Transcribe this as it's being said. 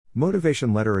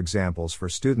Motivation letter examples for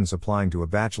students applying to a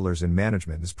bachelor's in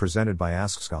management is presented by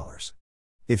Ask Scholars.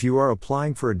 If you are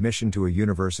applying for admission to a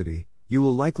university, you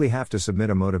will likely have to submit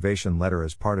a motivation letter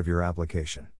as part of your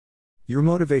application. Your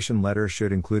motivation letter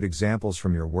should include examples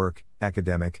from your work,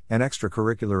 academic, and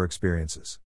extracurricular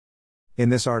experiences. In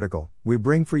this article, we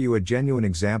bring for you a genuine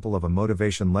example of a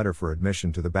motivation letter for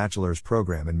admission to the bachelor's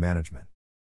program in management.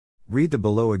 Read the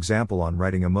below example on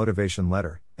writing a motivation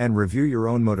letter, and review your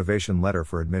own motivation letter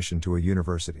for admission to a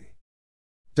university.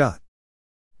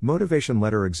 Motivation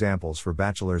letter examples for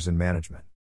bachelor's in management.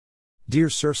 Dear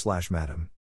Sir/Madam,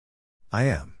 I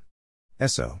am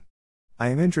SO. I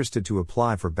am interested to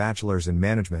apply for bachelor's in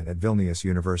management at Vilnius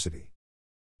University.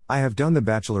 I have done the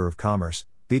Bachelor of Commerce,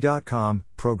 B.Com,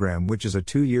 program, which is a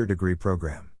 2-year degree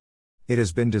program. It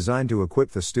has been designed to equip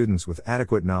the students with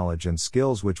adequate knowledge and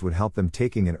skills which would help them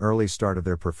taking an early start of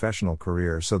their professional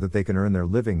career so that they can earn their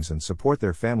livings and support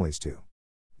their families too.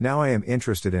 Now I am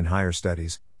interested in higher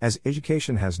studies, as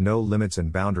education has no limits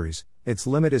and boundaries, its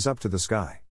limit is up to the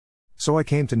sky. So I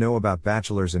came to know about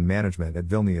bachelor's in management at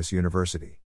Vilnius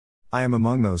University. I am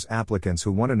among those applicants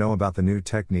who want to know about the new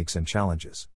techniques and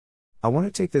challenges. I want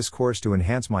to take this course to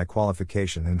enhance my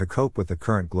qualification and to cope with the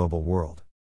current global world.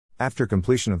 After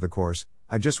completion of the course,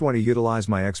 I just want to utilize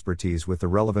my expertise with the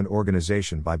relevant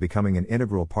organization by becoming an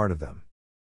integral part of them.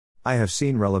 I have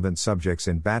seen relevant subjects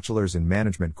in Bachelor's in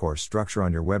Management course structure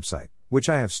on your website, which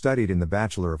I have studied in the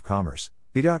Bachelor of Commerce,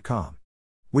 B.Com,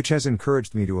 which has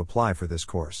encouraged me to apply for this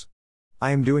course.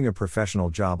 I am doing a professional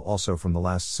job also from the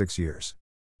last 6 years.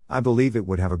 I believe it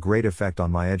would have a great effect on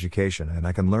my education and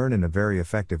I can learn in a very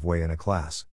effective way in a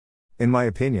class. In my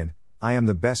opinion, I am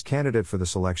the best candidate for the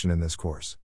selection in this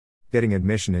course. Getting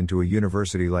admission into a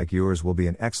university like yours will be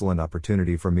an excellent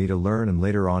opportunity for me to learn and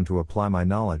later on to apply my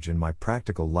knowledge in my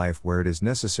practical life where it is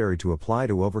necessary to apply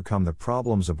to overcome the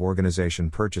problems of organization,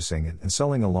 purchasing and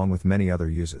selling along with many other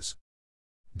uses.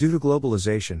 Due to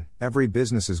globalization, every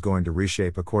business is going to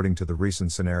reshape according to the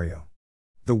recent scenario.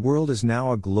 The world is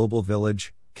now a global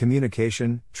village.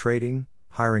 Communication, trading,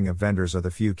 hiring of vendors are the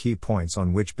few key points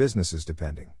on which business is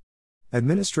depending.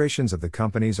 Administrations of the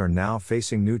companies are now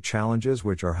facing new challenges,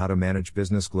 which are how to manage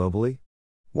business globally,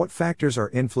 what factors are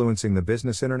influencing the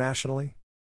business internationally,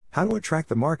 how to attract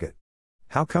the market,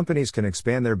 how companies can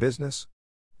expand their business.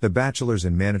 The Bachelor's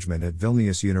in Management at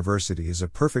Vilnius University is a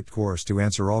perfect course to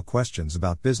answer all questions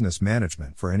about business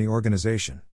management for any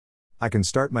organization. I can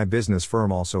start my business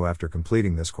firm also after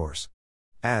completing this course.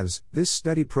 As this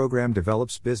study program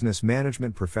develops business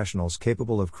management professionals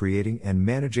capable of creating and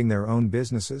managing their own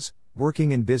businesses,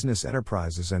 working in business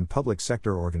enterprises and public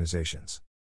sector organizations.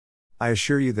 I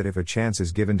assure you that if a chance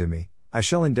is given to me, I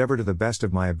shall endeavor to the best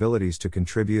of my abilities to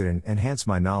contribute and enhance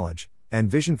my knowledge and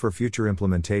vision for future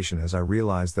implementation, as I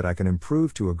realize that I can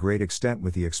improve to a great extent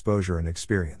with the exposure and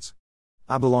experience.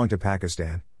 I belong to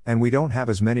Pakistan, and we don't have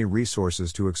as many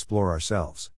resources to explore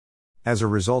ourselves. As a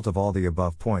result of all the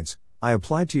above points, I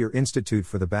applied to your institute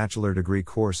for the bachelor degree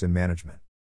course in management.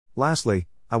 Lastly,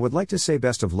 I would like to say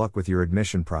best of luck with your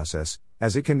admission process,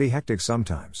 as it can be hectic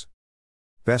sometimes.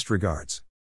 Best regards.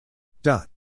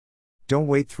 Don't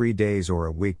wait 3 days or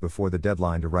a week before the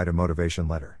deadline to write a motivation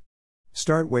letter.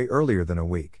 Start way earlier than a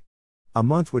week. A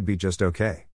month would be just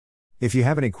okay. If you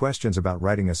have any questions about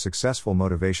writing a successful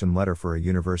motivation letter for a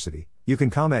university, you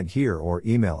can comment here or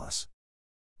email us.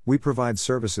 We provide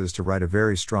services to write a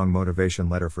very strong motivation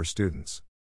letter for students.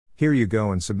 Here you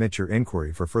go and submit your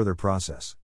inquiry for further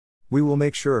process. We will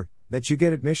make sure that you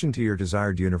get admission to your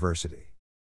desired university.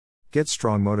 Get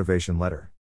strong motivation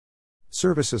letter.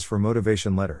 Services for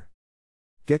motivation letter.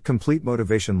 Get complete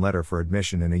motivation letter for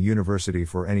admission in a university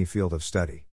for any field of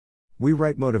study. We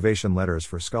write motivation letters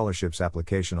for scholarships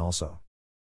application also.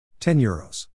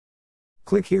 €10.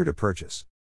 Click here to purchase.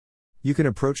 You can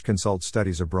approach Consult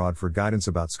Studies Abroad for guidance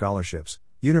about scholarships,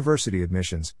 university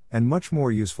admissions, and much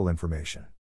more useful information.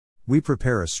 We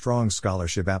prepare a strong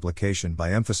scholarship application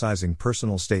by emphasizing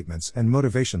personal statements and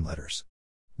motivation letters.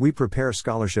 We prepare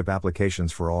scholarship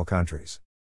applications for all countries.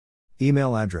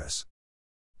 Email address.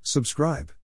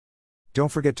 Subscribe.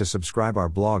 Don't forget to subscribe our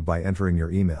blog by entering your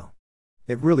email.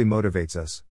 It really motivates us.